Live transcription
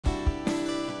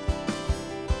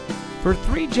For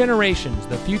 3 generations,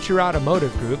 the Future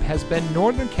Automotive Group has been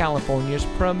Northern California's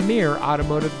premier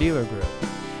automotive dealer group.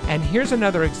 And here's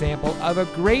another example of a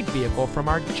great vehicle from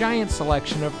our giant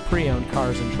selection of pre-owned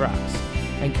cars and trucks.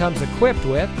 And comes equipped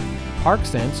with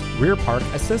ParkSense rear park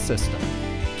assist system,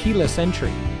 keyless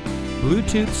entry,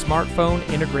 Bluetooth smartphone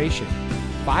integration,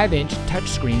 5-inch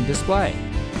touchscreen display,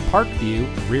 Park View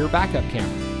rear backup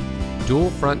camera, dual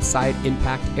front side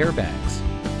impact airbags,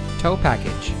 tow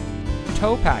package,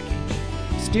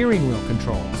 steering wheel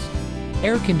controls,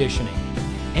 air conditioning,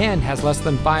 and has less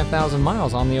than 5,000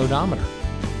 miles on the odometer.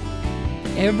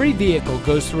 Every vehicle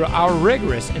goes through our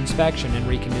rigorous inspection and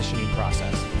reconditioning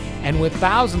process. And with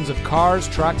thousands of cars,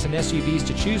 trucks, and SUVs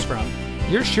to choose from,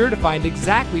 you're sure to find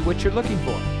exactly what you're looking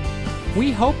for.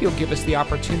 We hope you'll give us the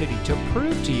opportunity to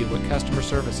prove to you what customer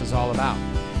service is all about.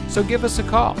 So give us a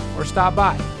call or stop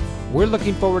by. We're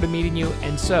looking forward to meeting you,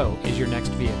 and so is your next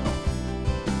vehicle.